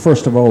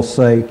First of all,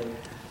 say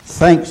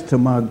thanks to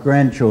my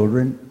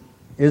grandchildren,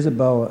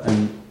 Isabella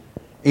and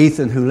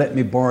Ethan, who let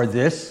me borrow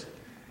this,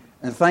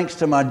 and thanks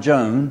to my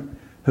Joan,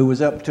 who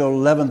was up till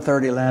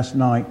 11:30 last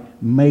night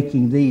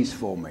making these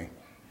for me.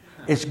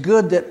 It's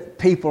good that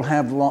people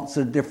have lots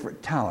of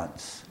different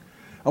talents.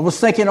 I was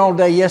thinking all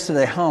day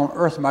yesterday, how on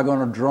earth am I going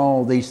to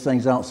draw these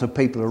things out so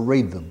people will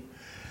read them?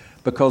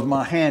 Because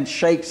my hand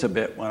shakes a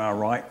bit when I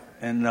write,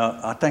 and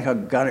I think I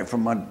got it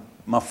from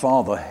my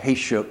father. He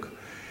shook.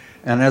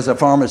 And as a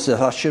pharmacist,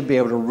 I should be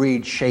able to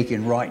read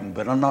shaking writing,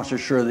 but I'm not so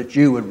sure that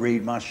you would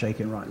read my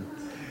shaking writing.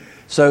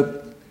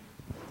 So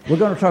we're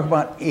going to talk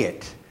about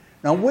it.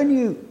 Now, when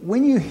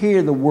you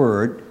hear the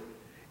word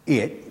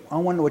it, I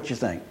wonder what you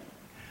think.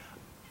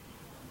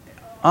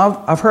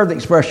 I've heard the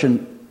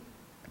expression,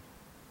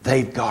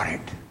 they've got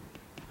it.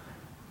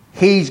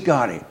 He's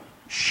got it.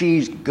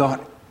 She's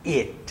got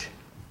it.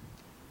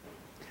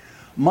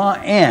 My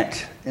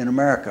aunt in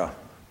America,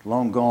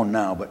 long gone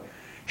now, but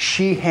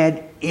she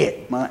had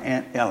it, my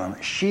Aunt Ellen.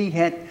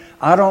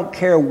 I don't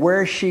care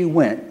where she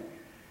went,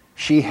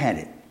 she had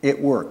it.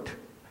 It worked.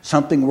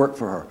 Something worked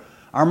for her.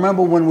 I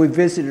remember when we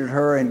visited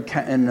her in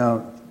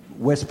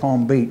West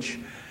Palm Beach,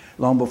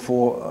 long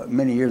before,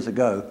 many years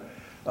ago.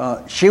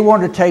 She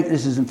wanted to take,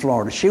 this is in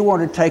Florida, she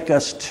wanted to take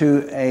us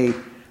to a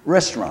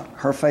restaurant,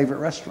 her favorite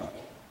restaurant.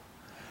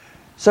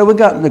 So we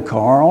got in the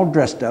car, all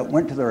dressed up,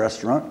 went to the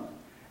restaurant.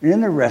 And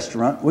in the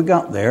restaurant, we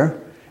got there,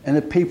 and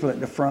the people at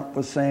the front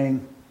were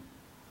saying,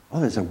 "Oh,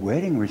 there's a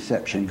wedding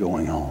reception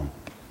going on.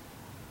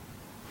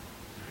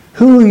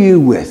 Who are you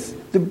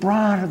with? The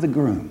bride or the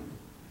groom?"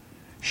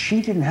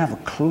 She didn't have a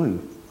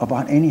clue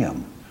about any of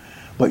them.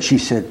 But she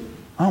said,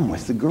 "I'm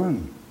with the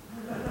groom."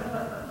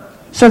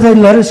 So they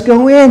let us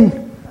go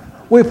in.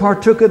 We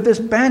partook of this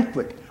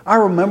banquet. I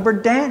remember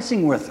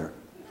dancing with her.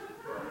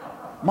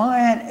 My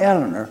Aunt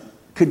Eleanor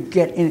could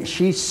get in.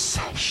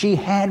 She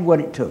had what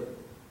it took.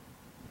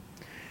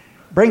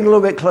 Bring it a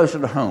little bit closer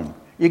to home.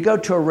 You go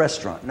to a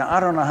restaurant. Now, I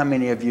don't know how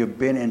many of you have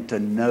been into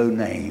No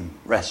Name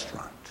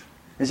restaurant.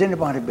 Has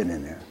anybody been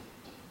in there?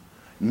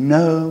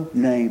 No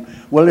Name.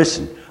 Well,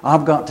 listen,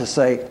 I've got to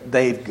say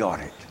they've got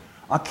it.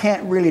 I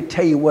can't really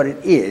tell you what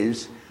it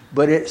is,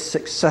 but it's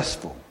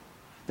successful.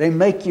 They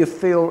make you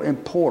feel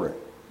important.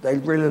 They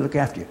really look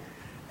after you.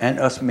 And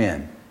us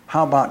men,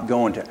 how about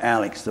going to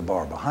Alex the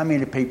Barber? How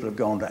many people have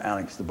gone to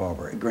Alex the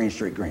Barber at Green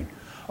Street Green?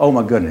 Oh,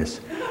 my goodness.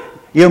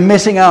 You're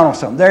missing out on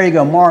something. There you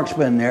go. Mark's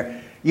been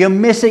there. You're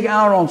missing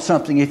out on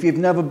something if you've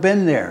never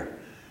been there.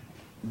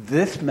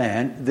 This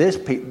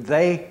people,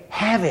 they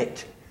have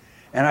it.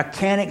 And I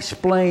can't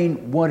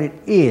explain what it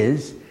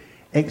is,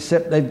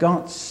 except they've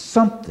got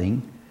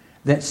something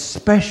that's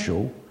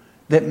special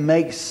that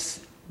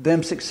makes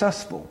them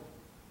successful.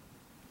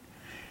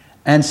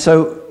 And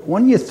so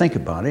when you think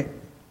about it,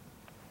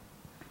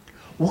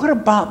 what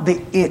about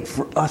the it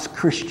for us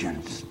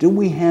Christians? Do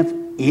we have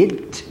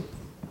it?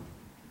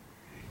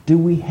 Do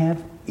we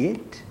have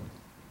it?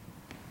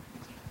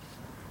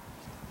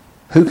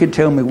 Who can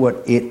tell me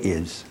what it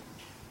is?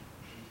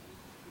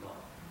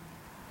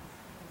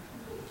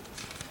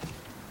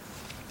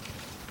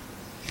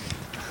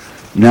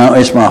 Now,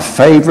 it's my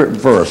favorite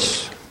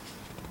verse.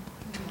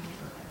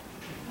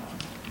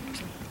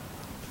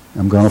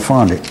 I'm going to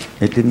find it.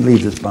 It didn't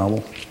leave this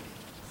Bible.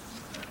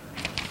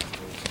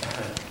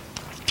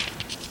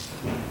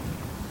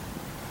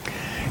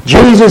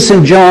 Jesus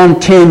in John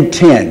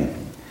 10:10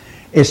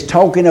 is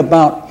talking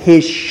about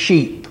his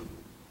sheep.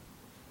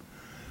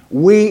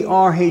 We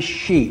are his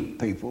sheep,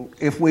 people.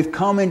 If we've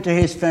come into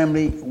his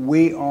family,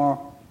 we are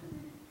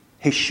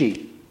his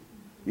sheep.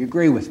 You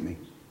agree with me?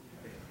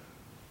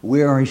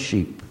 We are his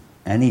sheep.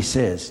 And he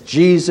says,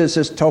 Jesus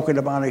is talking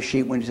about his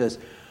sheep when he says,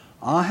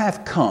 "I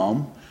have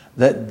come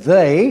that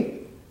they,"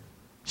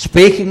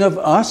 speaking of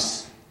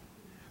us,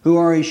 who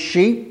are his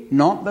sheep,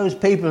 not those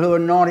people who are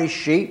not his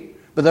sheep,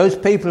 but those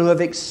people who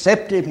have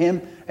accepted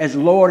him as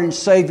Lord and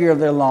Savior of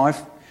their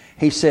life.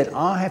 He said,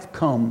 "I have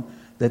come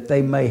that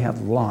they may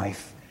have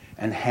life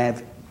and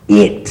have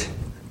it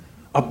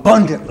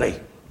abundantly."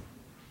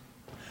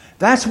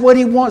 That's what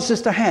he wants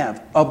us to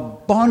have,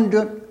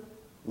 abundant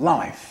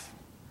life.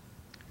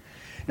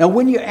 Now,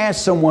 when you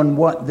ask someone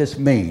what this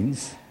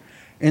means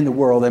in the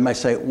world, they may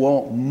say,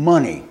 well,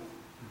 money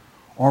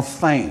or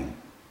fame.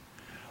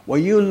 Well,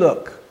 you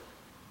look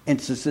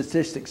into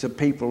statistics of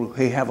people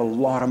who have a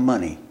lot of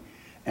money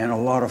and a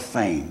lot of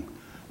fame.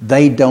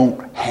 They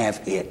don't have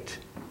it.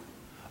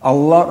 A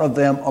lot of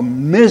them are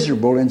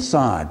miserable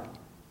inside.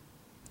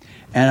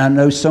 And I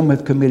know some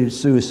have committed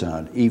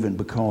suicide even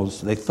because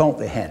they thought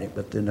they had it,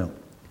 but they don't.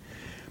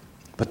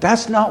 But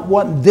that's not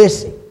what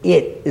this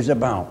it is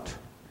about.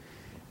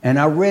 And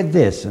I read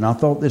this, and I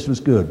thought this was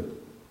good.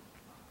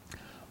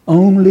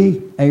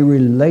 Only a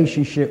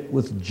relationship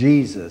with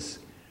Jesus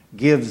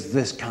gives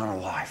this kind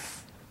of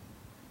life.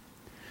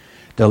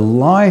 The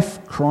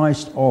life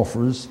Christ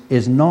offers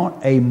is not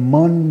a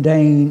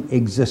mundane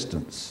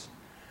existence,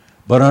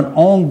 but an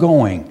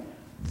ongoing,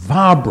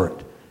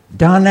 vibrant,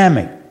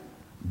 dynamic,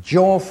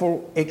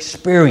 joyful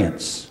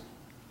experience.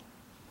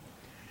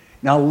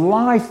 Now,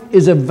 life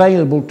is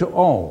available to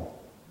all,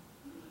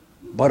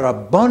 but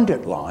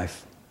abundant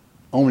life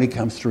only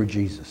comes through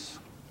Jesus.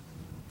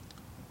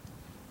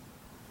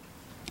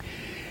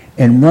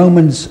 In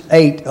Romans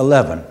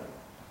 8:11,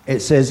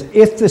 it says,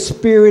 if the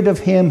Spirit of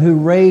Him who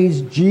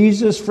raised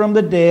Jesus from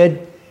the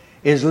dead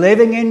is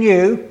living in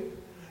you,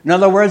 in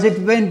other words, if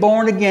you've been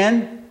born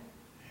again,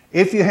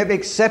 if you have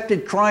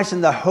accepted Christ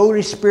and the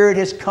Holy Spirit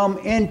has come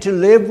in to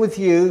live with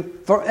you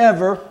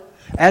forever,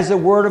 as the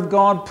Word of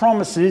God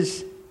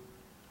promises,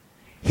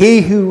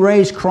 He who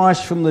raised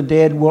Christ from the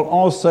dead will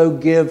also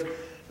give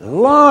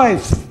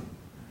life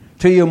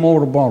to your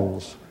mortal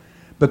bodies,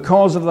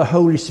 because of the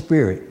Holy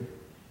Spirit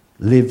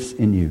lives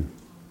in you.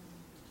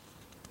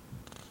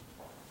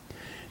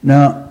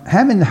 Now,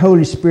 having the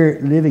Holy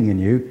Spirit living in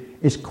you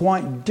is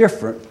quite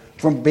different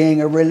from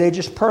being a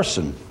religious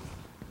person.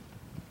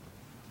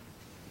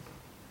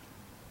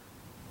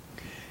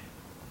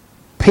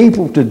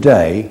 People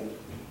today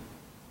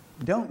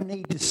don't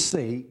need to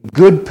see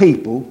good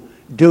people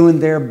doing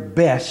their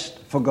best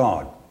for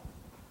God.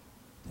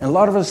 And a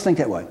lot of us think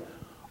that way.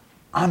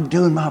 I'm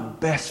doing my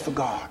best for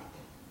God.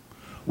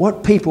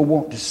 What people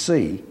want to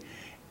see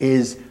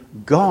is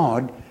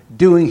God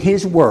doing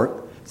His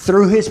work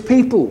through His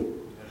people.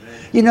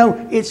 You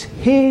know, it's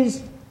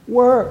His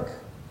work,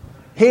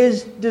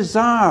 His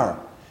desire,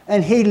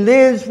 and He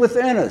lives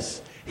within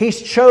us.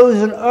 He's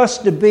chosen us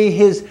to be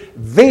His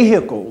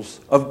vehicles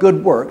of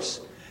good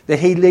works that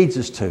He leads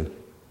us to,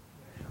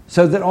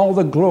 so that all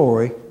the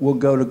glory will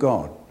go to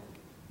God.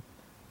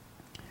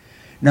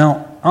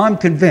 Now, I'm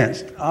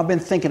convinced, I've been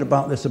thinking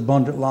about this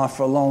abundant life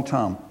for a long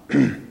time.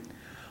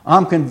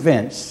 I'm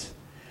convinced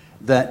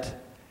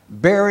that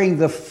bearing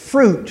the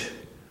fruit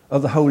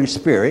of the Holy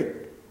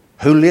Spirit,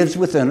 who lives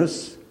within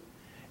us,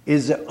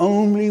 is the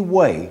only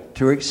way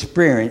to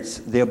experience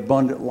the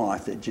abundant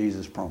life that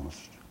Jesus promised.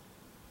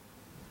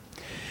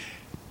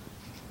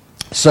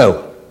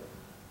 So,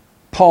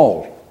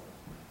 Paul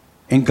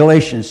in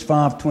Galatians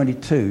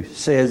 5:22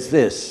 says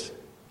this.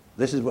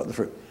 This is what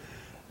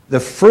the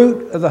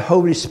fruit of the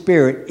Holy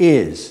Spirit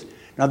is.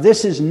 Now,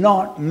 this is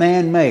not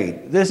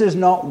man-made. This is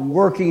not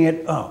working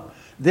it up.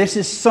 This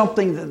is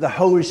something that the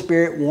Holy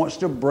Spirit wants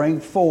to bring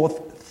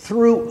forth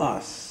through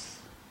us.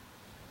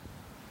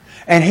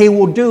 And He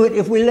will do it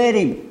if we let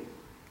Him.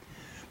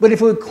 But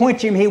if we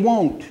quench Him, He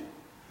won't.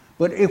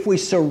 But if we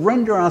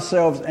surrender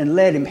ourselves and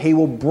let Him, He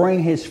will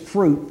bring His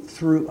fruit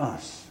through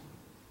us.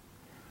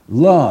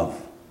 Love,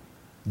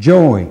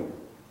 joy,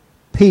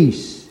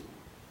 peace,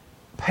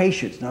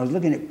 patience. Now, I was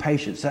looking at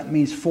patience. That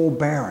means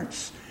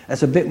forbearance.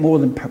 That's a bit more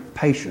than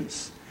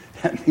patience.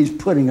 That means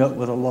putting up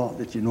with a lot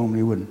that you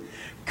normally wouldn't.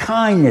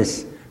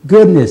 Kindness,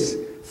 goodness,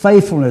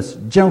 faithfulness,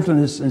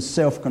 gentleness, and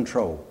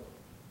self-control.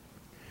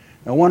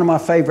 Now, one of my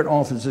favorite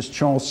authors is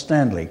Charles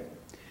Stanley,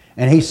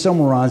 and he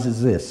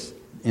summarizes this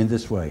in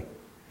this way.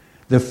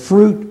 The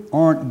fruit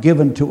aren't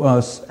given to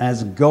us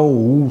as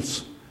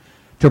goals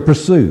to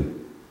pursue,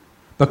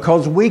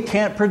 because we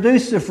can't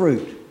produce the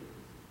fruit.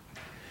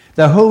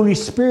 The Holy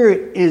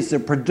Spirit is the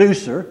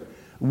producer.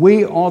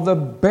 We are the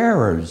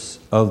bearers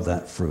of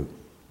that fruit.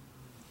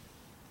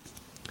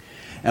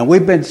 And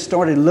we've been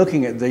started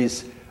looking at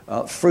these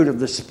fruit of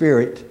the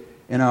Spirit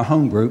in our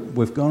home group.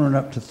 We've gone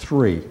up to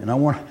 3. And I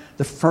want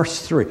the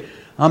first 3.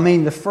 I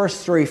mean, the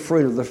first 3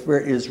 fruit of the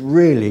Spirit is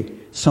really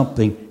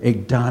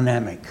something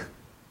dynamic.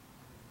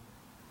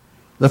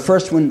 The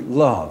first one,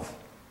 love.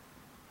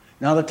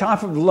 Now, the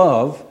type of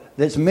love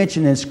that's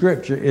mentioned in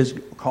Scripture is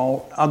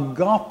called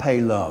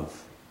agape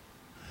love.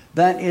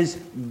 That is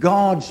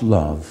God's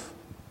love.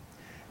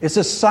 It's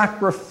a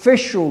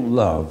sacrificial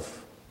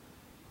love.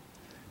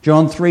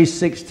 John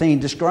 3:16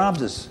 describes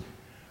this.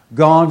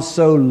 God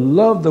so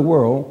loved the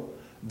world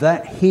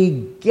that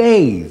He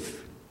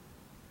gave,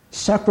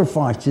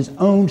 sacrificed His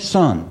own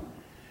Son,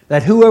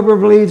 that whoever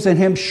believes in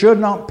Him should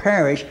not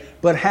perish,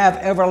 but have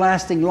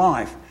everlasting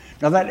life.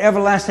 Now, that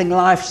everlasting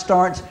life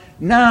starts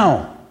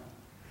now.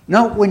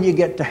 Not when you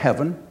get to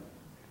heaven.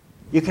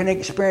 You can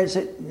experience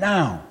it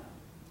now.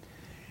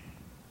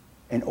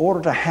 In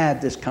order to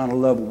have this kind of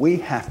love, we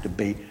have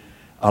to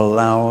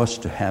allow us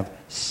to have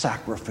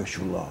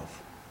sacrificial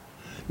love.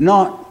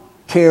 Not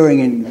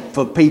caring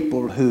for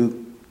people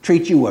who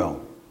treat you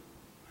well.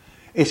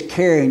 It's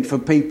caring for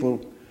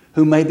people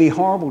who may be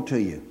horrible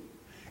to you.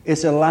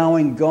 It's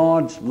allowing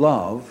God's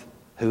love,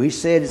 who He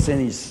said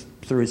is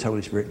through His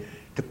Holy Spirit,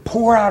 to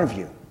pour out of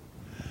you.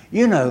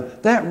 You know,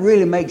 that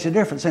really makes a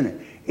difference, doesn't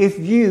it? If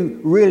you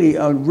really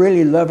are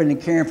really loving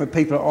and caring for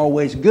people who are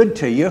always good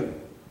to you,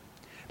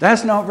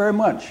 that's not very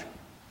much.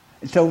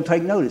 And so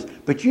take notice.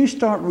 But you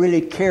start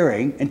really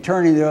caring and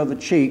turning the other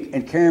cheek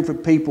and caring for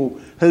people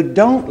who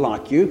don't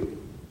like you,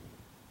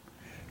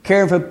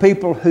 caring for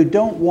people who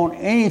don't want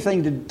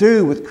anything to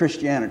do with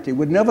Christianity,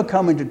 would never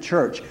come into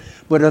church.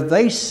 But if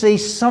they see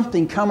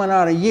something coming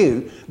out of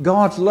you,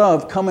 God's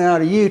love coming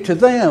out of you to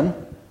them,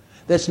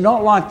 that's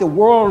not like the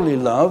worldly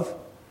love,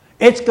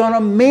 it's going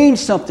to mean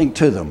something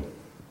to them.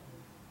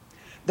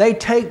 They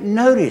take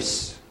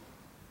notice.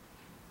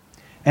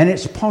 And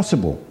it's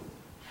possible.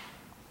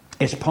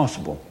 It's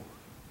possible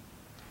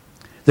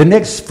The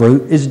next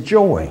fruit is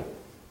joy.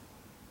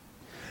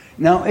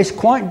 Now, it's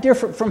quite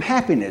different from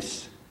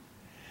happiness.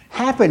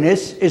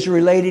 Happiness is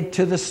related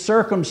to the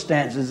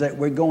circumstances that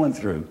we're going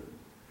through.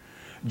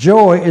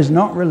 Joy is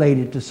not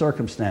related to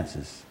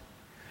circumstances.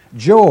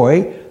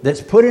 Joy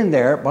that's put in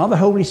there by the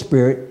Holy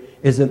Spirit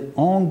is an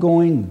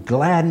ongoing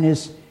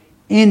gladness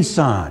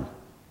inside.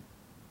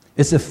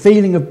 It's a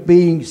feeling of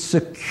being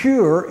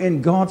secure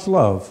in God's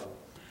love.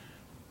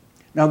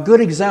 Now, a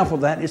good example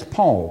of that is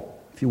Paul,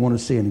 if you want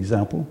to see an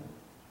example.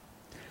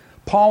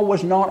 Paul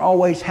was not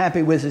always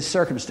happy with his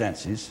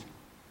circumstances,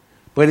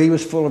 but he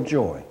was full of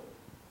joy.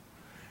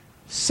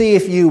 See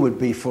if you would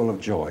be full of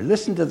joy.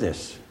 Listen to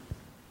this.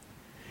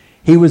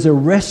 He was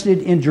arrested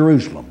in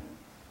Jerusalem.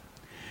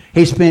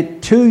 He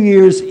spent 2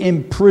 years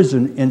in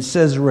prison in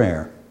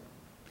Caesarea.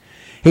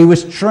 He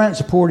was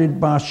transported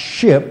by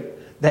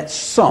ship that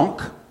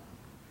sunk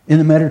in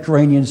the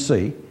Mediterranean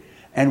Sea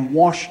and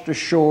washed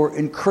ashore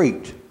in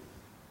Crete,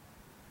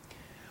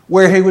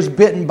 where he was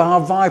bitten by a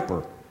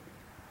viper.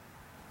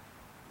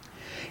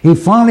 He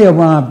finally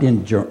arrived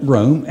in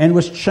Rome and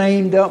was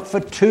chained up for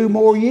 2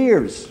 more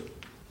years.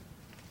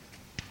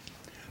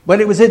 But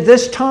it was at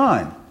this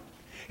time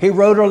he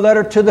wrote a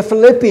letter to the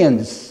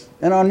Philippians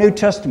in our New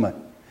Testament.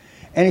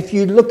 And if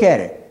you look at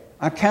it,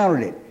 I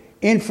counted it,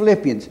 in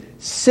Philippians,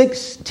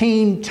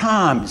 16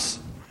 times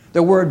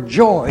the word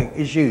joy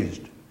is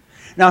used.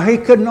 Now, he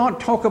could not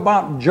talk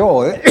about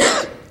joy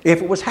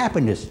if it was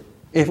happiness,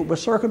 if it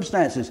was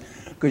circumstances,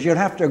 because you'd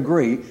have to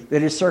agree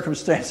that his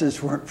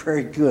circumstances weren't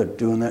very good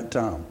during that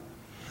time.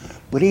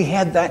 But he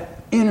had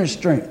that inner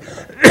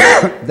strength,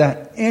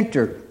 that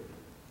inner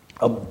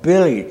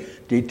ability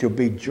to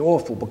be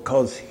joyful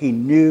because he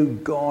knew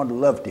God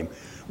loved him.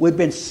 We've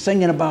been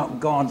singing about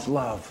God's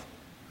love,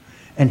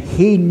 and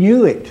he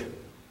knew it.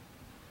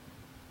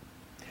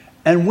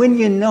 And when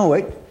you know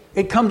it,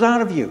 it comes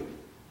out of you.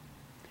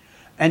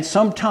 And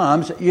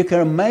sometimes you can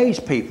amaze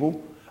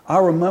people. I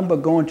remember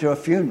going to a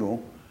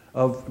funeral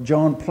of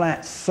John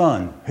Platt's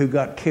son who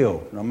got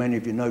killed. Now, many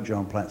of you know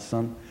John Platt's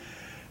son.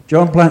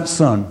 John Platt's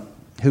son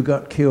who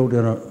got killed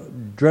in a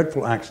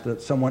dreadful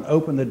accident. Someone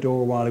opened the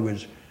door while he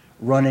was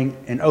running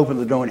and opened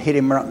the door and hit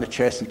him right in the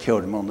chest and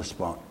killed him on the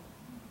spot.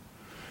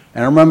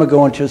 And I remember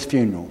going to his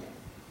funeral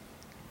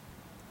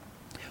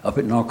up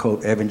at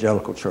Norcote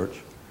Evangelical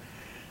Church.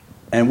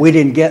 And we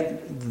didn't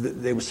get,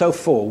 they were so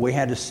full, we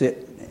had to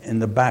sit in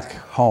the back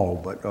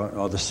hall,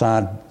 or the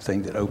side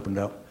thing that opened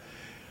up.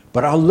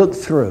 But I looked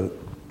through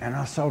and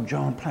I saw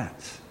John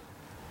Platts.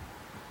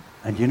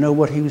 And you know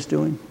what he was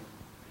doing?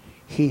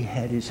 He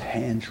had his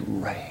hands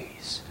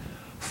raised,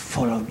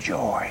 full of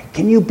joy.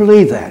 Can you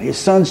believe that? His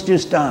son's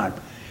just died.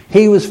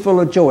 He was full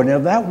of joy. Now,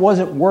 that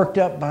wasn't worked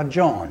up by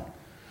John.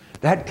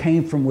 That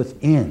came from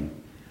within,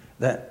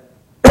 that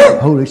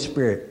Holy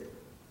Spirit.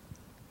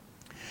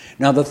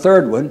 Now, the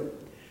third one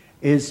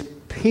is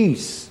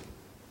peace,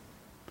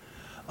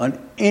 an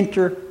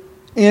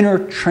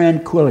inner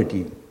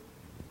tranquility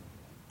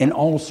in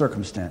all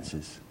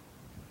circumstances.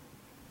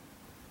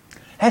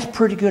 That's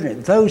pretty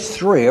good. Those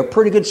three are a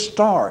pretty good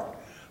start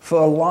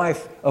for a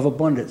life of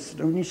abundance.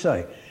 Don't you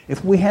say?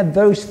 If we had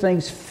those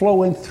things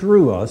flowing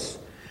through us,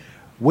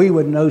 we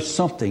would know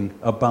something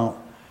about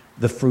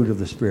the fruit of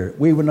the Spirit.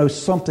 We would know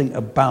something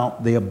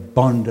about the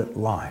abundant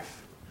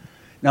life.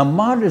 Now,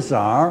 my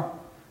desire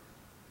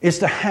is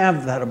to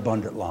have that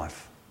abundant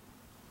life.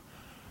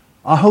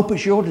 I hope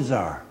it's your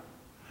desire,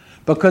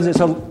 because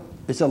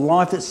it's a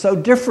life that's so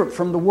different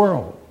from the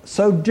world,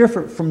 so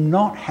different from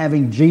not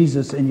having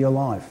Jesus in your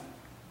life.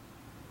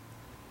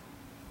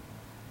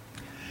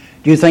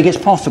 Do you think it's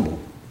possible?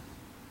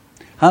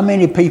 How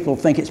many people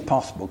think it's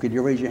possible? Could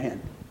you raise your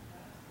hand?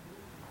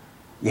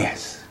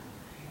 Yes,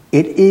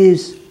 it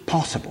is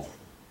possible.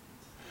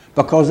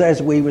 Because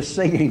as we were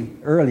singing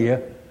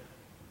earlier,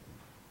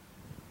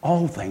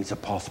 all things are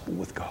possible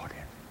with God.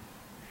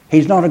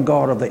 He's not a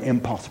God of the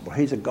impossible.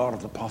 He's a God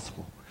of the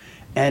possible.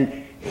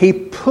 And He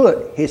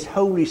put His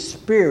Holy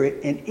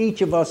Spirit in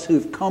each of us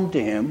who've come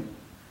to Him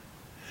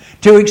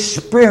to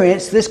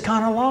experience this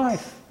kind of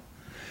life,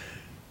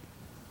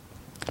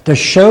 to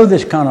show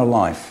this kind of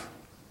life.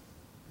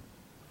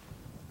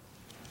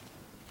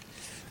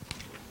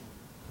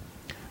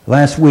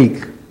 Last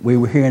week, we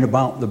were hearing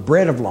about the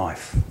bread of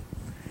life.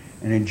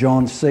 And in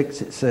John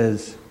 6, it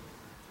says,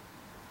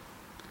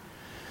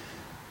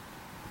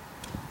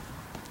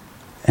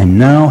 "And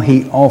now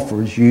He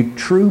offers you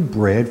true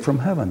bread from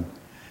heaven."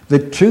 The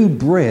true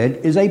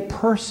bread is a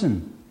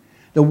person,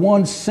 the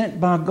one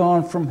sent by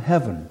God from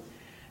heaven.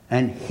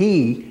 And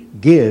He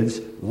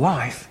gives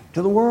life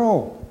to the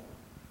world.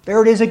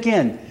 There it is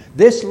again.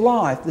 This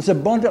life, this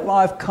abundant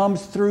life,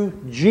 comes through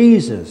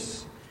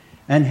Jesus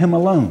and Him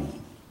alone.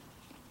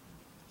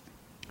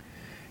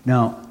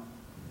 Now,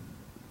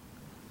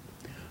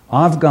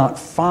 I've got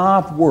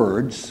 5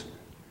 words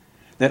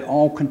that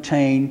all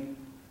contain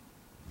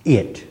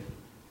it.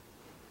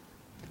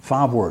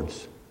 5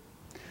 words.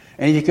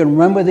 And if you can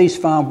remember these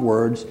 5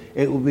 words,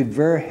 it will be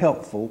very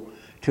helpful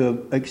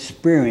to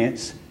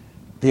experience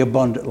the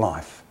abundant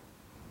life.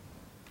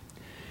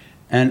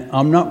 And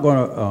I'm not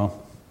going to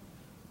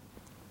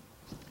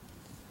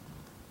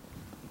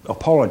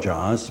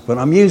apologize, but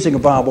I'm using a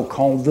Bible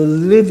called the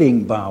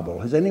Living Bible.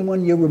 Has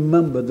anyone you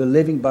remember the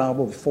Living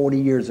Bible 40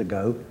 years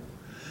ago?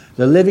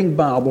 The Living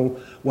Bible,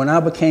 when I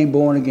became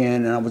born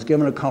again and I was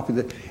given a copy of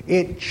it,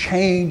 it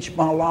changed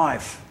my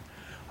life.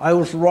 I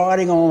was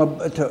riding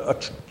on a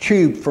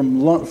tube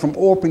from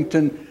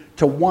Orpington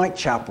to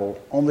Whitechapel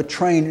on the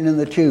train and in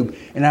the tube,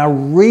 and I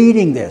was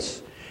reading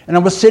this. And I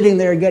was sitting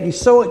there getting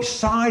so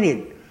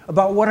excited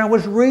about what I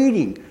was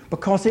reading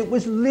because it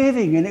was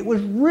living and it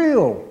was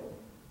real.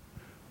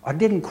 I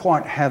didn't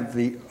quite have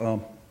the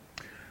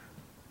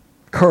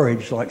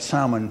courage like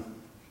Simon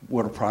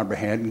would have probably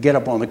had and get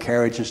up on the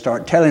carriage and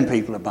start telling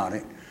people about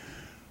it.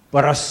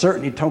 But I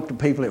certainly talked to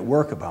people at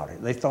work about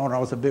it. They thought I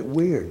was a bit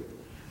weird.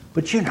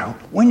 But you know,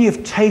 when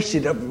you've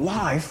tasted of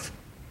life,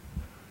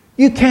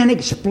 you can't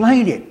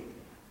explain it.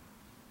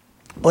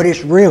 But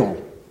it's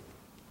real.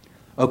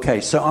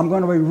 Okay, so I'm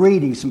going to be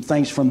reading some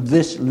things from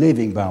this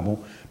Living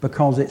Bible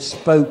because it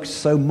spoke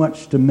so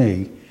much to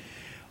me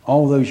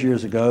all those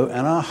years ago.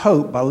 And I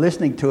hope by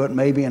listening to it,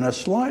 maybe in a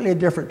slightly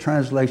different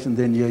translation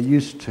than you're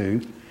used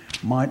to,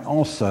 might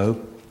also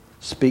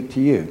speak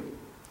to you.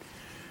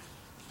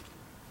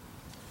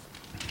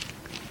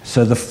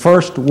 So the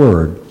first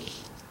word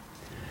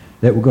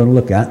that we're going to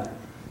look at,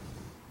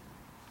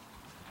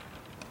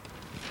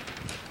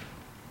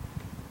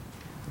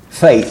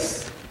 faith.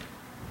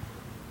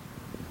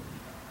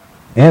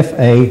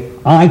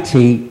 F-A-I-T-H.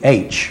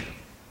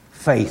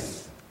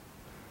 Faith.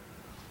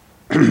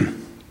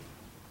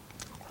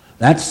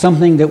 That's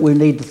something that we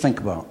need to think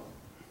about.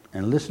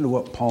 And listen to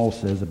what Paul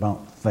says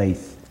about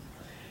faith.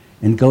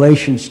 In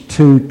Galatians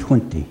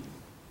 2:20,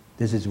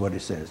 this is what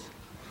it says.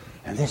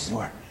 And this is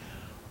where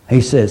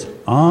he says,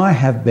 I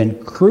have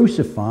been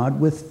crucified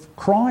with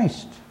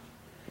Christ.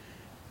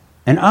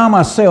 And I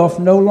myself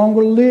no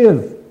longer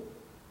live,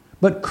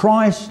 but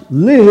Christ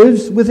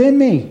lives within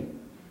me.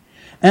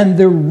 And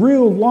the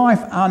real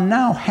life I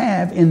now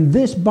have in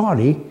this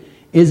body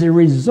is a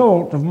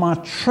result of my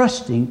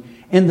trusting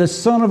in the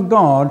Son of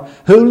God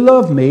who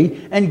loved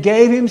me and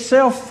gave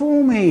himself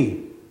for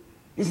me.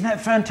 Isn't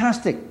that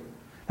fantastic?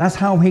 That's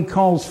how he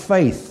calls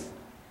faith.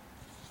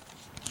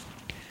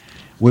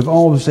 We've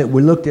always said,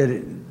 we looked at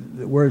it,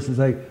 where it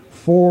says,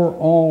 for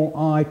all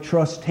I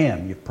trust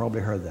him. You've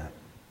probably heard that.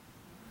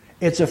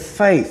 It's a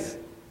faith.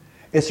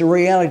 It's a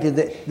reality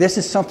that this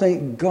is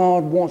something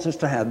God wants us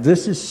to have.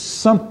 This is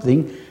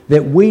something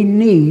that we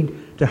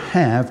need to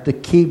have to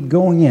keep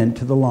going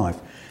into the life.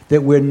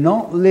 That we're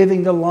not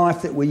living the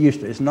life that we used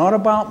to. It's not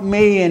about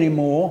me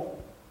anymore.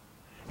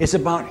 It's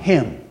about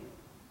him.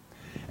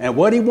 And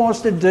what he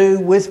wants to do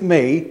with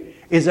me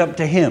is up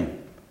to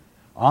him.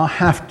 I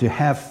have to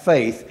have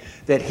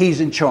faith that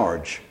he's in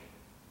charge.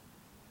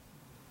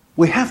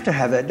 We have to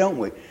have that, don't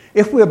we?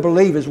 If we're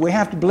believers, we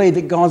have to believe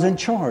that God's in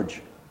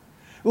charge.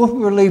 If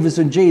we're believers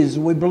in Jesus,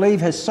 we believe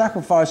his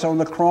sacrifice on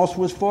the cross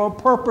was for a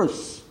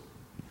purpose.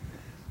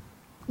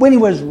 When he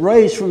was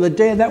raised from the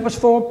dead, that was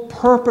for a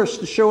purpose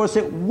to show us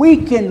that we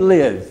can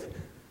live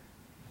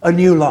a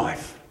new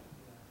life.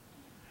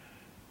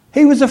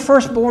 He was the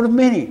firstborn of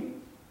many.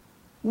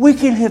 We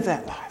can live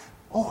that life.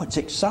 Oh, it's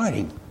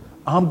exciting.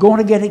 I'm going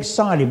to get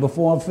excited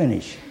before I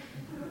finish.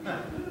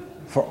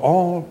 For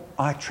all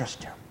I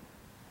trust him.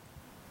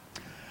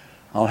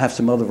 I'll have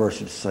some other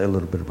verses to say a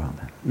little bit about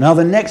that. Now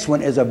the next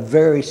one is a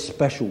very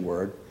special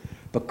word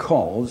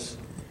because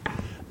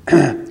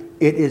it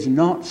is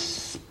not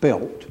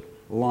spelt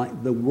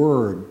like the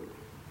world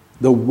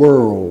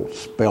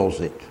spells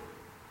it.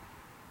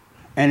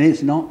 And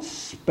it's not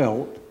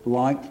spelt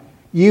like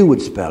you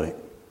would spell it.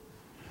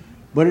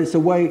 But it's the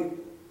way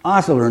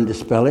I learned to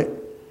spell it.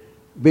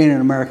 Being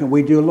an American,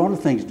 we do a lot of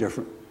things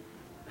different.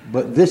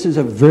 But this is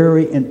a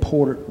very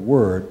important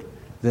word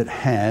that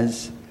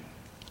has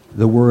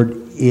the word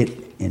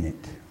it in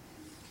it.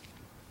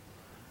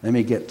 Let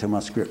me get to my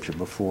scripture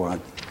before I...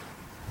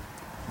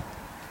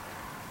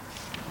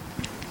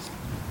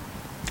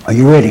 Are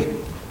you ready?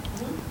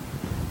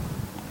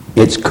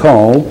 It's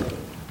called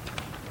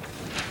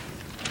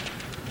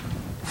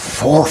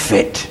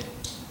forfeit.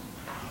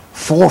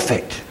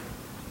 Forfeit.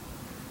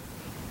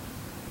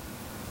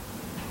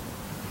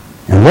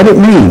 And what it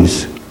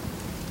means,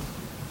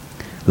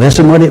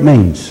 listen what it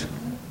means.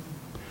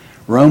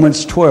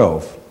 Romans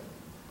 12.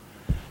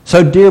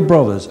 So, dear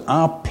brothers,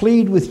 I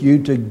plead with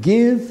you to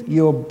give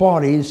your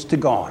bodies to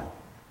God.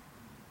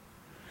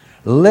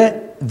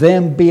 Let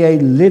them be a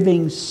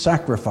living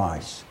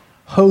sacrifice,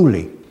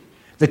 holy,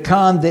 the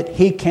kind that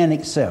he can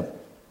accept.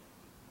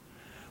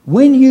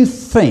 When you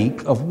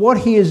think of what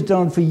he has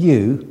done for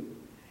you,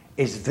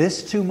 is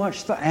this too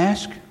much to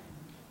ask?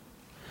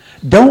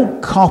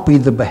 Don't copy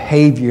the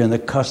behavior and the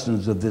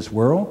customs of this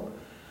world,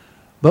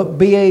 but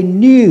be a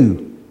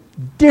new,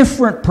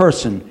 different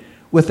person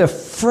with a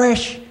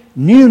fresh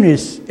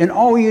newness in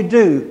all you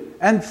do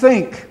and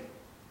think.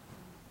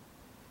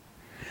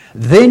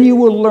 Then you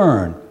will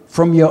learn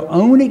from your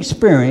own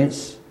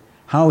experience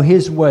how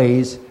his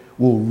ways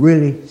will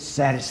really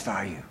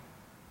satisfy you.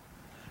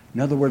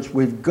 In other words,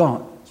 we've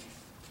got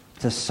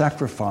to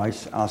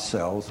sacrifice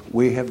ourselves.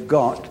 We have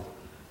got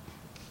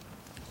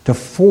to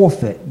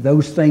forfeit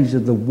those things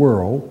of the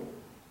world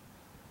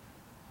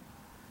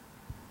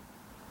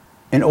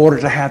in order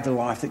to have the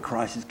life that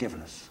Christ has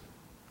given us.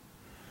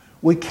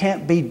 We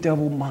can't be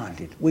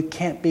double-minded. We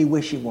can't be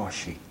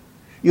wishy-washy.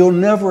 You'll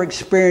never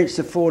experience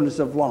the fullness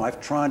of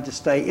life trying to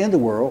stay in the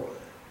world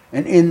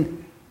and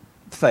in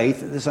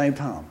faith at the same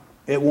time.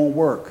 It won't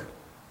work.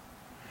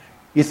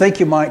 You think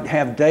you might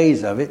have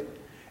days of it,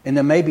 and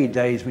there may be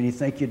days when you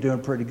think you're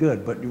doing pretty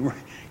good, but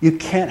you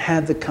can't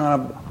have the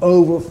kind of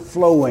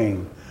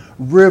overflowing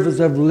rivers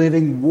of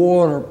living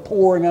water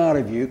pouring out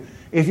of you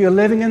if you're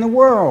living in the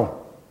world.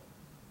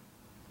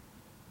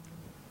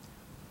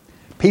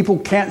 People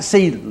can't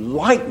see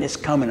lightness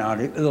coming out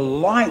of you, the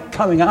light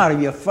coming out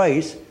of your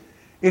face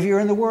if you're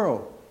in the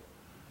world.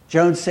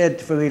 Joan said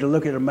for me to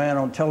look at a man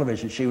on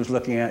television she was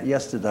looking at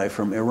yesterday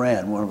from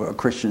Iran, one of our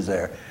Christians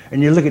there,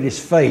 and you look at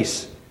his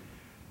face.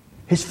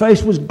 His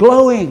face was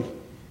glowing.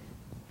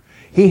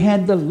 He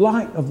had the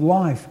light of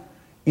life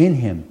in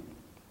him.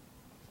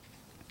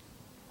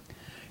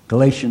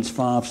 Galatians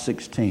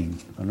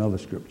 5:16, another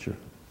scripture,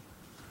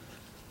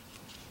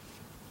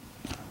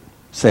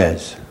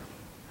 says,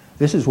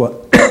 this is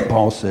what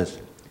Paul says,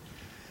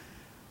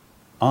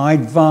 I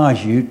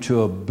advise you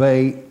to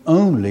obey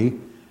only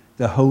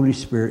the Holy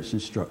Spirit's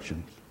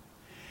instructions.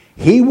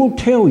 He will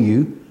tell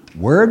you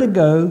where to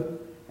go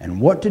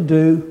and what to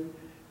do,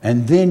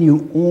 and then you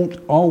won't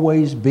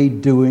always be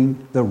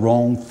doing the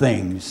wrong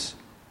things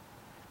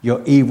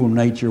your evil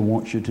nature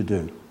wants you to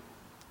do.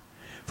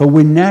 For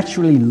we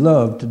naturally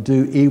love to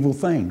do evil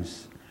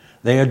things.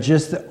 They are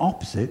just the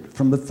opposite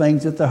from the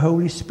things that the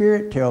Holy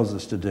Spirit tells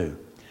us to do.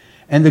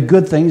 And the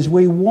good things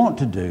we want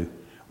to do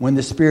when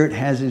the Spirit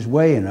has His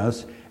way in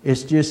us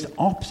is just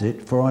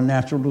opposite for our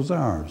natural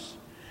desires.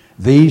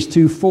 These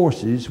two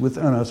forces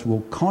within us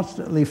will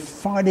constantly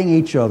fighting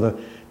each other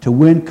to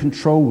win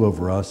control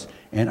over us,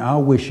 and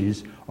our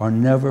wishes are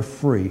never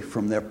free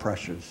from their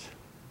pressures.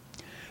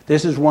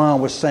 This is why I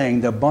was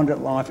saying the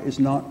abundant life is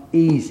not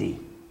easy.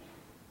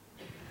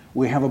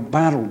 We have a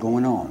battle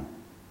going on.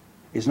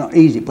 It's not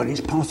easy, but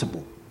it's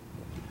possible.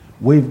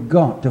 We've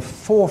got to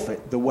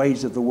forfeit the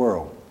ways of the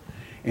world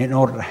in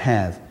order to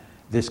have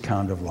this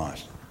kind of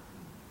life.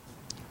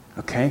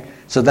 Okay?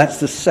 So that's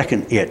the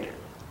second it.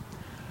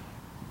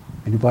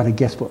 Anybody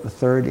guess what the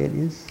third it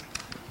is?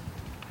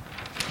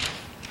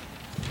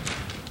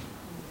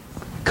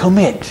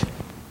 Commit.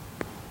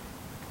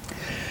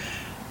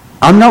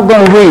 I'm not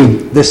going to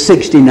read the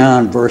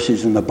 69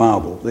 verses in the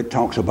Bible that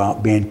talks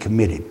about being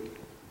committed.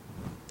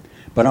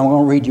 But I'm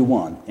going to read you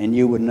one, and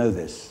you would know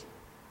this.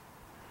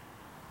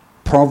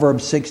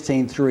 Proverbs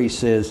 16:3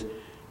 says,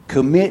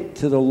 commit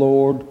to the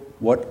Lord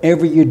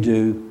whatever you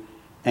do,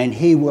 and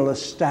He will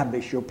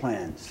establish your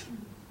plans.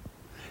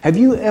 Have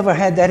you ever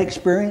had that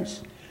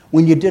experience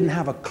when you didn't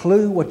have a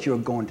clue what you were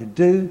going to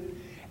do,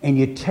 and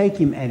you take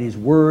Him at His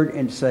word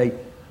and say,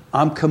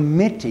 I'm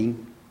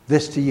committing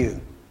this to you.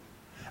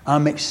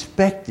 I'm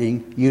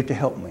expecting you to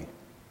help me.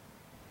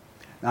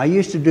 Now, I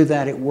used to do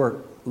that at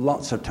work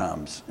lots of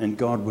times, and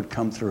God would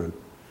come through.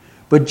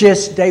 But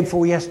just day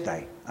before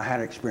yesterday, I had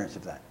an experience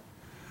of that.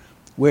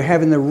 We're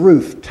having the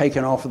roof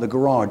taken off of the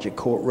garage at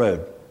Court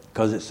Road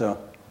because it's a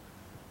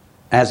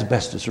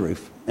asbestos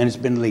roof, and it's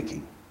been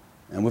leaking.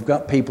 And we've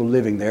got people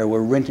living there.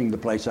 We're renting the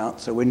place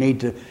out, so we need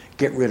to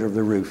get rid of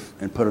the roof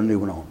and put a new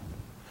one on.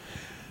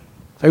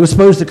 They were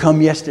supposed to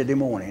come yesterday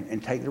morning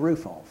and take the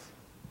roof off.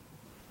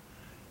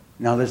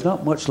 Now, there's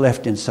not much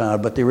left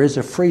inside, but there is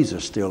a freezer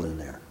still in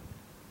there.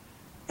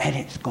 And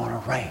it's going to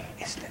rain,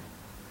 isn't it?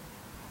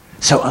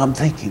 So I'm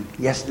thinking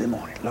yesterday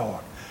morning,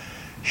 Lord,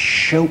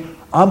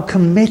 I'm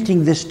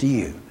committing this to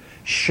you.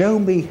 Show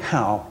me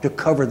how to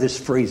cover this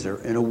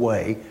freezer in a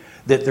way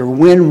that the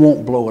wind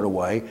won't blow it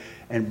away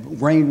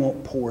and rain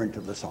won't pour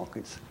into the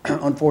sockets.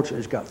 Unfortunately,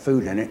 it's got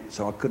food in it,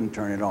 so I couldn't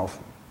turn it off.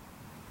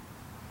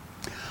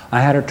 I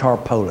had a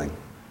tarpaulin.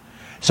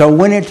 So I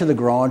went into the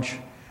garage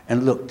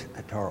and looked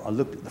at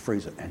the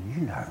freezer, and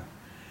you know,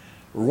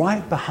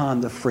 right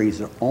behind the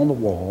freezer on the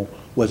wall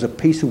was a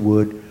piece of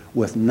wood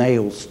with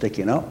nails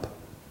sticking up.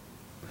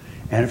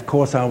 And of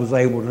course, I was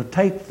able to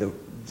take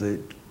the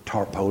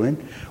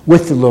tarpaulin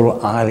with the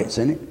little eyelets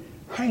in it,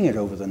 hang it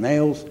over the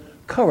nails,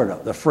 covered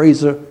up the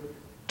freezer,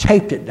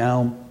 taped it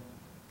down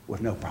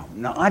with no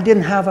problem. Now, I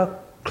didn't have a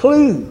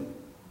clue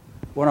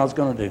what I was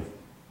going to do,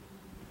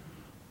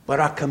 but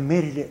I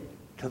committed it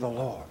to the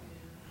Lord.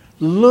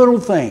 Little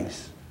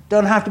things.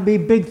 Doesn't have to be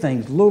big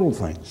things, little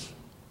things.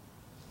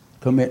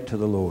 Commit to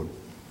the Lord.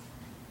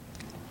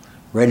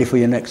 Ready for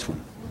your next one?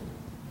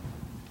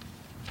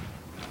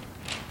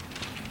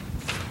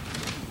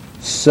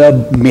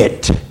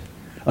 Submit.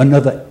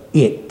 Another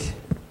it.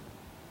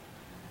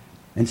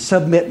 And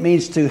submit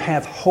means to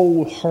have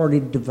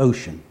wholehearted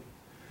devotion.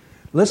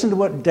 Listen to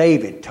what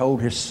David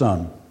told his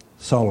son,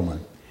 Solomon,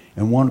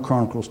 in 1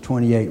 Chronicles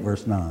 28,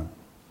 verse 9.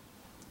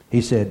 He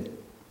said,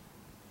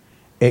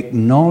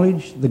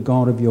 acknowledge the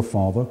God of your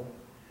father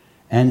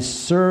and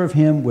serve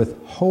Him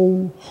with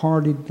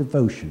wholehearted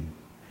devotion,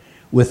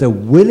 with a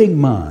willing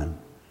mind,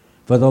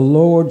 for the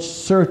Lord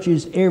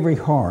searches every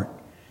heart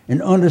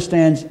and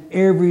understands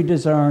every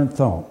desire and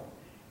thought.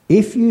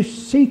 If you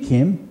seek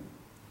him,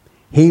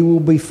 he will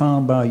be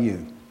found by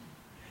you.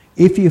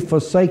 If you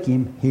forsake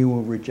him, he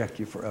will reject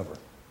you forever.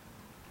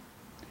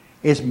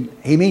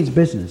 He means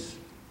business.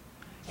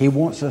 He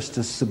wants us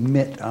to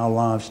submit our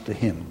lives to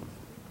him.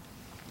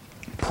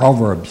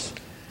 Proverbs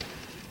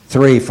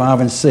 3, 5,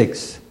 and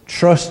 6.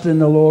 Trust in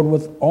the Lord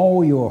with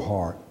all your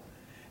heart,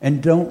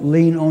 and don't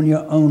lean on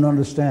your own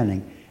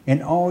understanding.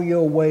 In all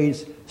your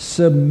ways,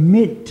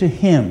 submit to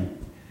him,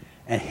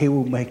 and he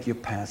will make your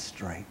path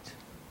straight.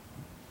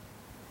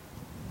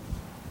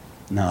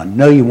 Now, I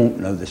know you won't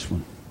know this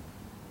one.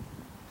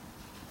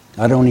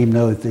 I don't even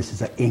know if this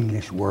is an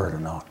English word or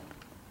not,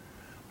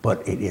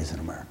 but it is in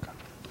America.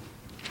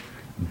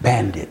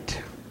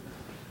 Bandit.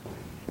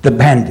 The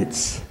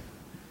bandits.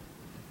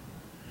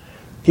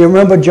 Do you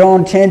remember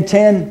John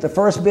 10:10, the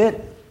first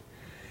bit?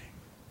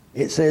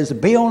 It says,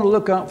 be on the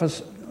lookout for...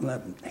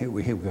 Here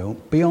we go.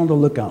 Be on the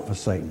lookout for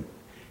Satan.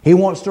 He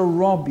wants to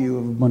rob you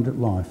of abundant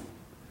life.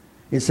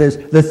 It says,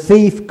 the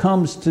thief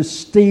comes to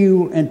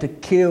steal and to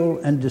kill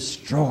and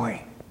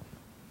destroy.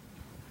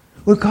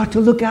 We've got to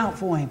look out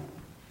for him.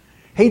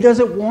 He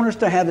doesn't want us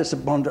to have this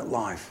abundant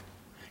life.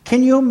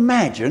 Can you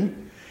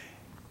imagine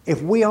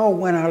if we all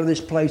went out of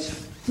this place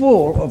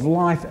full of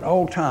life at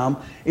all time?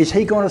 Is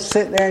he going to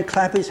sit there and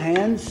clap his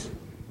hands?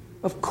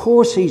 Of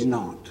course he's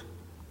not.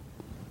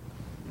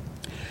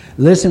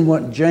 Listen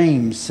what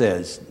James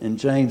says in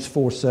James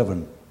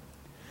 4:7.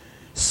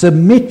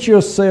 Submit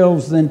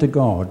yourselves then to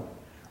God.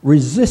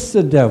 Resist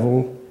the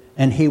devil,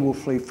 and he will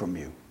flee from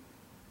you.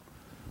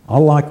 I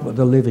like what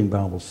the Living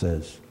Bible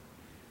says.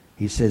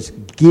 He says,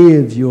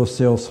 give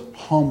yourselves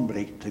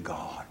humbly to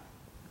God.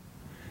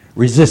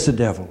 Resist the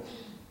devil,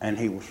 and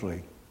he will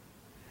flee.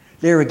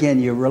 There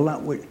again,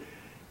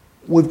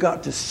 we've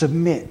got to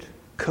submit,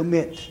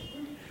 commit.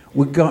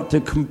 We've got to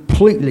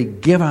completely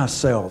give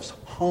ourselves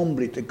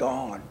humbly to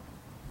God.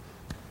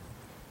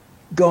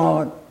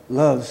 God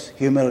loves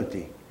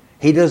humility.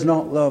 He does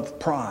not love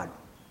pride.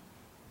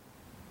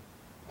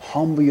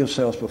 Humble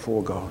yourselves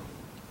before God,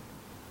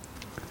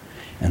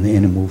 and the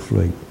enemy will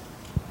flee.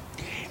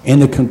 In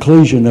the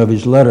conclusion of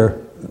his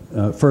letter,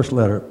 first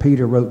letter,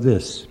 Peter wrote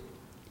this: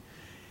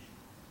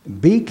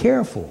 be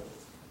careful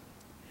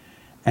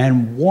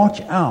and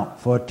watch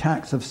out for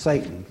attacks of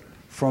Satan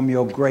from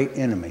your great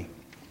enemy.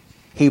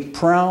 He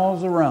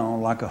prowls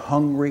around like a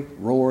hungry,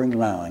 roaring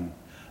lion,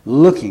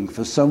 looking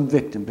for some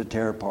victim to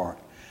tear apart.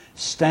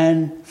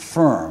 Stand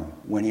firm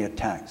when he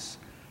attacks.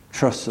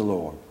 Trust the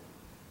Lord.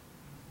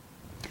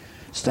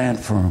 Stand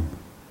firm.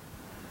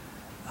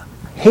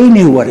 He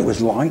knew what it was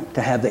like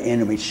to have the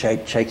enemy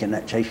chasing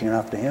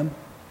after him.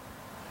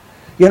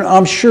 You know,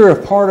 I'm sure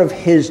a part of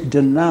his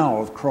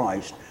denial of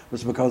Christ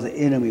was because the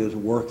enemy was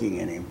working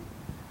in him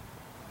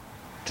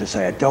to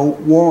say, I don't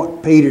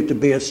want Peter to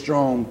be a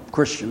strong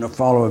Christian, a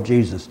follower of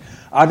Jesus.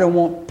 I don't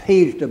want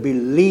Peter to be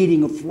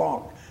leading a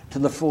flock to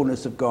the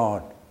fullness of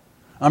God.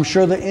 I'm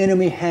sure the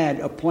enemy had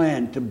a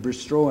plan to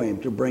destroy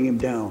him, to bring him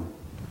down.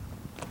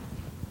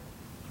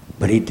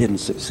 But he didn't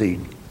succeed.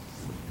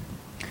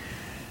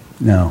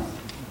 Now,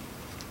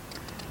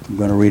 I'm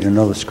going to read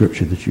another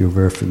scripture that you're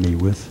very familiar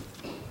with.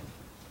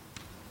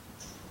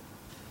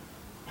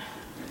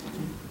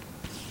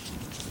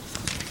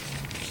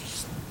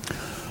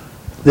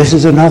 This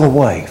is another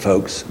way,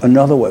 folks,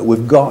 another way.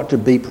 We've got to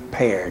be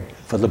prepared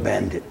for the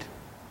bandit.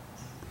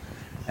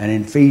 And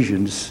in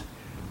Ephesians,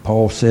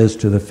 Paul says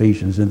to the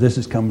Ephesians, and this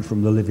is coming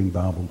from the Living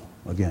Bible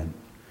again.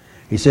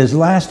 He says,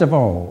 last of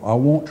all, I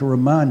want to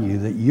remind you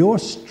that your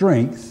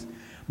strength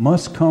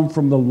must come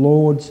from the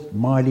Lord's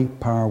mighty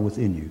power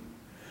within you.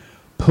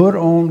 Put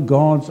on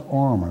God's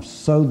armor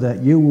so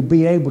that you will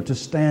be able to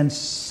stand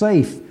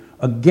safe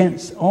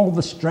against all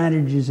the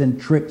strategies and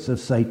tricks of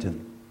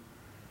Satan.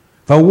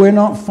 For we're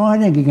not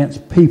fighting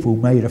against people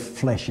made of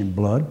flesh and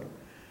blood,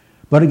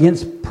 but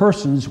against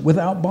persons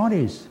without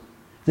bodies,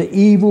 the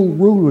evil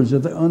rulers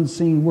of the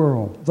unseen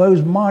world,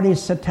 those mighty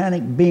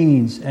satanic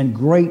beings and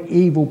great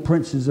evil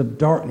princes of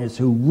darkness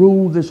who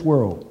rule this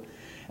world,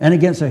 and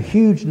against a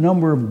huge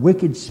number of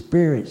wicked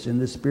spirits in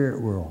the spirit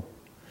world.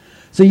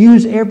 So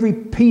use every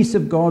piece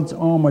of God's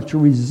armor to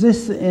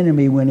resist the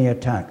enemy when he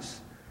attacks.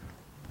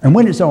 And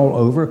when it's all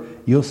over,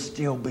 you'll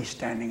still be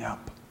standing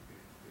up.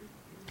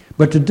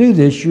 But to do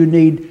this, you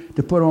need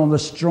to put on the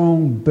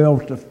strong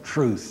belt of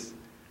truth.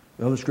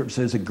 The other scripture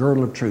says a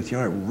girdle of truth. You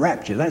know, it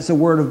wraps you. That's the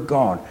word of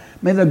God.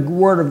 May the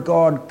word of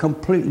God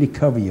completely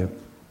cover you.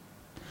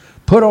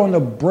 Put on the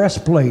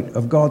breastplate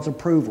of God's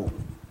approval.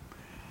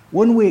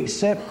 When we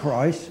accept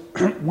Christ,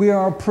 we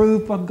are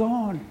approved by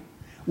God.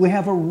 We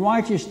have a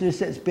righteousness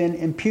that's been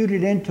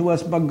imputed into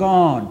us by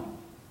God.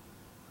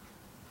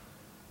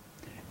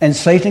 And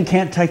Satan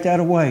can't take that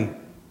away.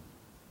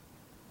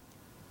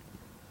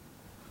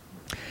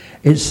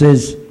 It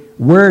says,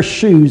 wear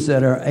shoes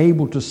that are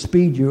able to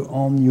speed you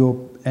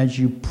on as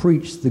you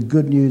preach the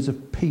good news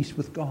of peace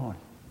with God.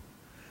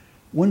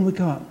 When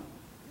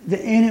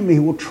the enemy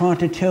will try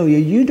to tell you,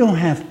 you don't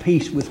have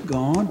peace with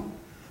God,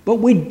 but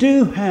we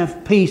do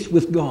have peace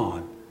with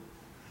God.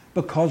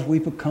 because we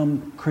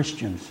become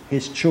Christians,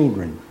 His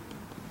children.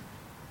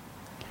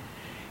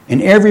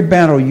 In every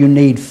battle, you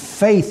need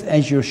faith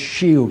as your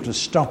shield to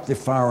stop the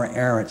fiery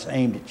arrows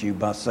aimed at you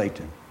by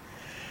Satan.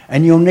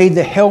 And you'll need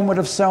the helmet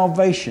of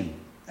salvation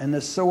and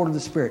the sword of the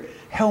Spirit.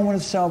 Helmet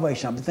of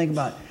salvation. I've been thinking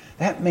about it.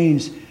 That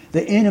means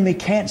the enemy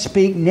can't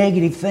speak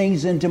negative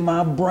things into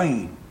my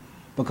brain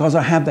because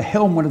I have the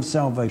helmet of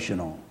salvation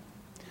on.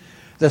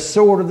 The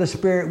sword of the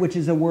Spirit, which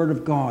is the Word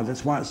of God.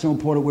 That's why it's so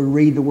important we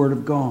read the Word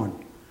of God.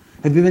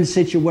 Have you been in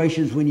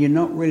situations when you're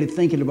not really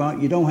thinking about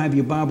it, you don't have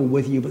your Bible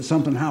with you, but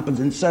something happens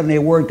and suddenly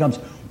a word comes,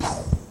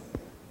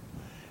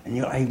 and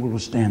you're able to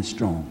stand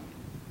strong?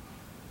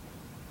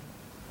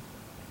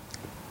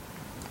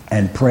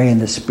 And pray in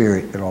the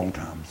Spirit at all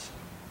times.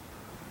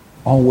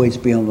 Always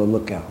be on the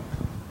lookout.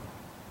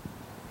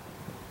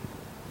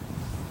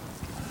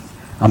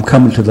 I'm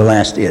coming to the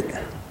last it,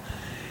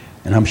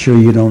 and I'm sure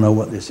you don't know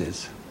what this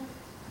is.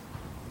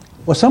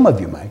 Well, some of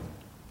you may.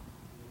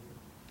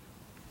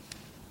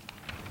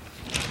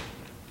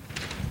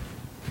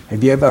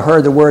 Have you ever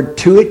heard the word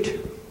to it?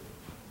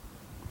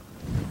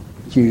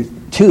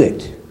 To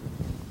it.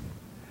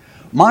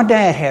 My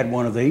dad had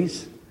one of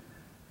these.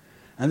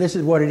 And this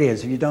is what it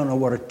is, if you don't know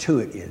what a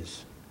to-it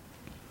is.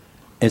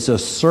 It's a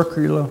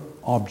circular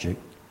object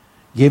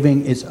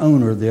giving its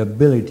owner the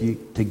ability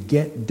to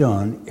get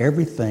done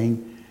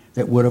everything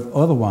that would have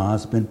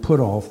otherwise been put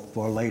off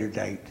for a later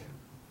date.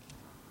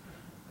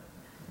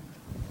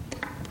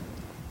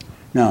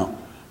 Now,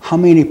 how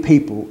many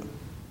people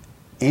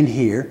in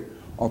here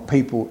or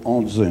people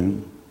on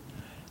Zoom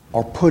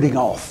are putting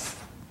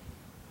off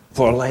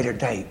for a later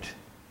date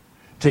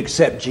to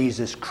accept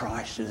Jesus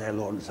Christ as their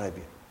Lord and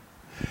Savior?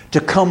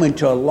 To come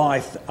into a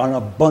life, an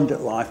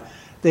abundant life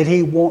that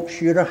He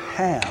wants you to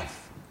have.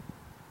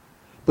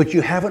 But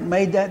you haven't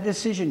made that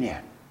decision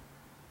yet.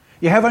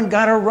 You haven't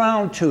got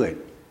around to it.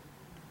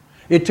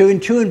 You're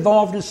too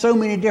involved in so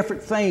many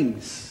different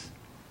things.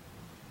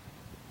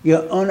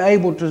 You're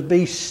unable to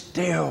be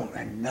still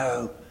and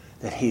know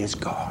that He is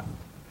God.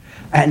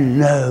 And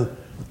know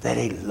that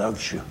He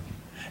loves you.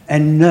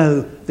 And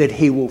know that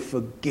He will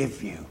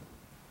forgive you.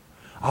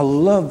 I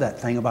love that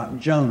thing about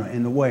Jonah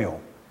in the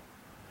whale.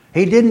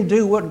 He didn't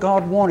do what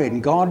God wanted,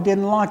 and God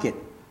didn't like it.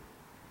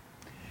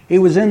 He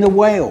was in the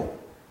whale,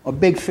 a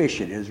big fish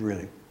it is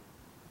really.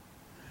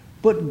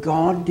 But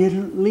God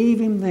didn't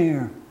leave him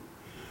there.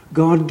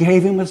 God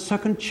gave him a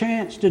second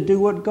chance to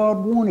do what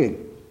God wanted.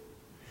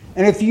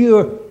 And if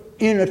you're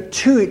in a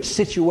to-it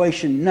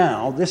situation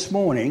now, this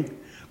morning,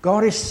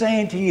 God is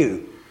saying to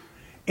you,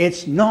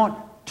 it's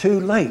not too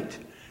late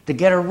to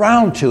get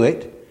around to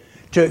it,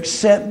 to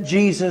accept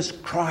Jesus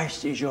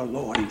Christ as your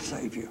Lord and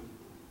Savior.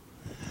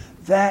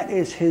 That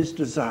is His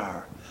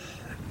desire.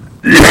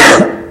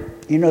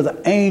 You know,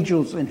 the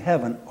angels in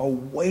heaven are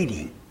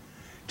waiting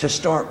to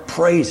start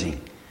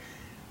praising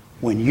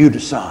when you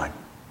decide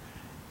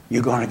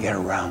you're going to get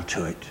around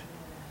to it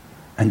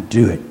and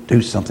do it.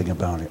 Do something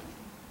about it.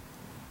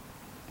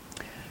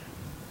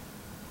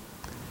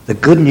 The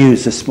good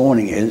news this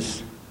morning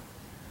is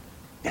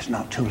it's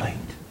not too late.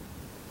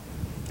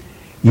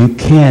 You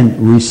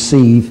can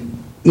receive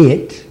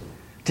it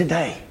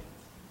today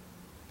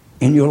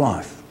in your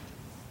life.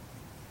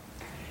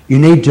 You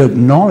need to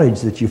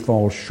acknowledge that you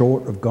fall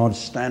short of God's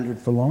standard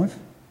for life.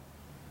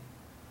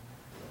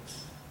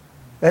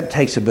 That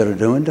takes a bit of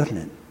doing, doesn't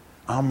it?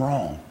 I'm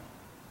wrong.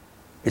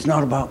 It's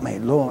not about me.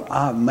 Lord,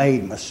 I've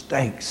made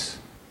mistakes.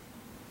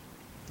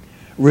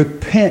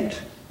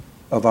 Repent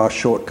of our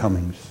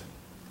shortcomings.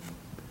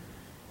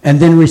 And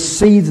then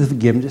receive the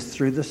forgiveness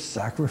through the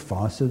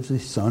sacrifice of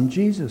His Son,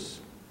 Jesus.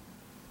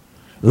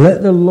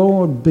 Let the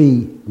Lord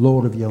be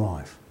Lord of your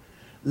life.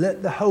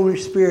 Let the Holy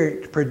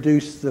Spirit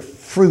produce the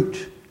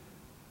fruit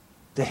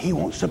that He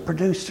wants to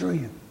produce through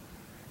you.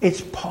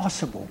 It's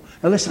possible.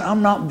 Now listen,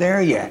 I'm not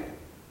there yet.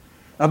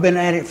 I've been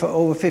at it for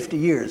over 50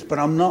 years, but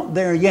I'm not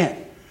there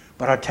yet.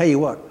 But I tell you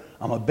what,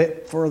 I'm a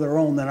bit further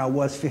on than I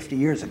was 50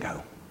 years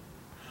ago.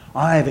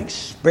 I have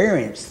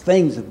experienced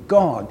things of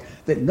God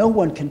that no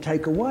one can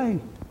take away.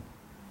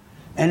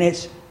 And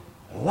it's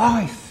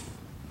life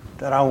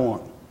that I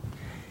want.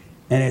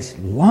 And it's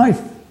life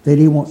that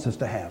He wants us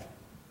to have.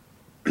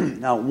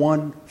 Now,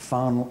 one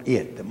final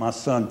it that my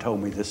son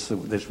told me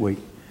this week.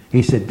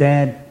 He said,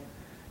 Dad,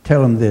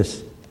 tell him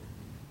this.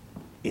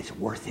 It's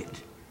worth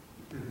it.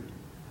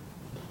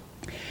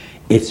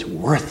 It's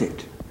worth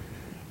it.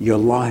 Your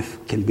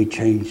life can be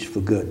changed for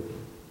good.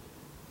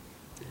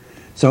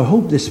 So I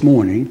hope this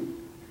morning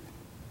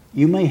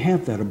you may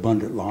have that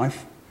abundant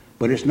life,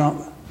 but it's not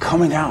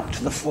coming out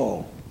to the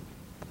full.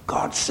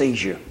 God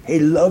sees you. He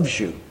loves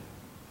you.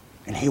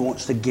 And He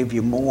wants to give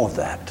you more of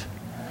that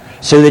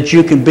so that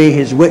you can be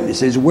His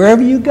witnesses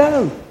wherever you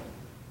go.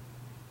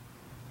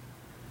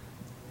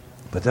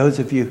 But those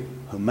of you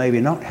who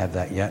maybe not have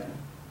that yet,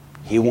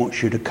 He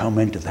wants you to come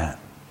into that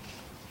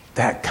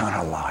kind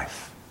of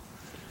life,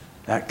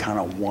 that kind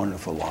of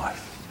wonderful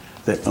life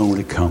that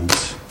only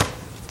comes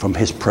from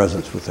His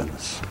presence within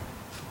us.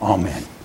 Amen.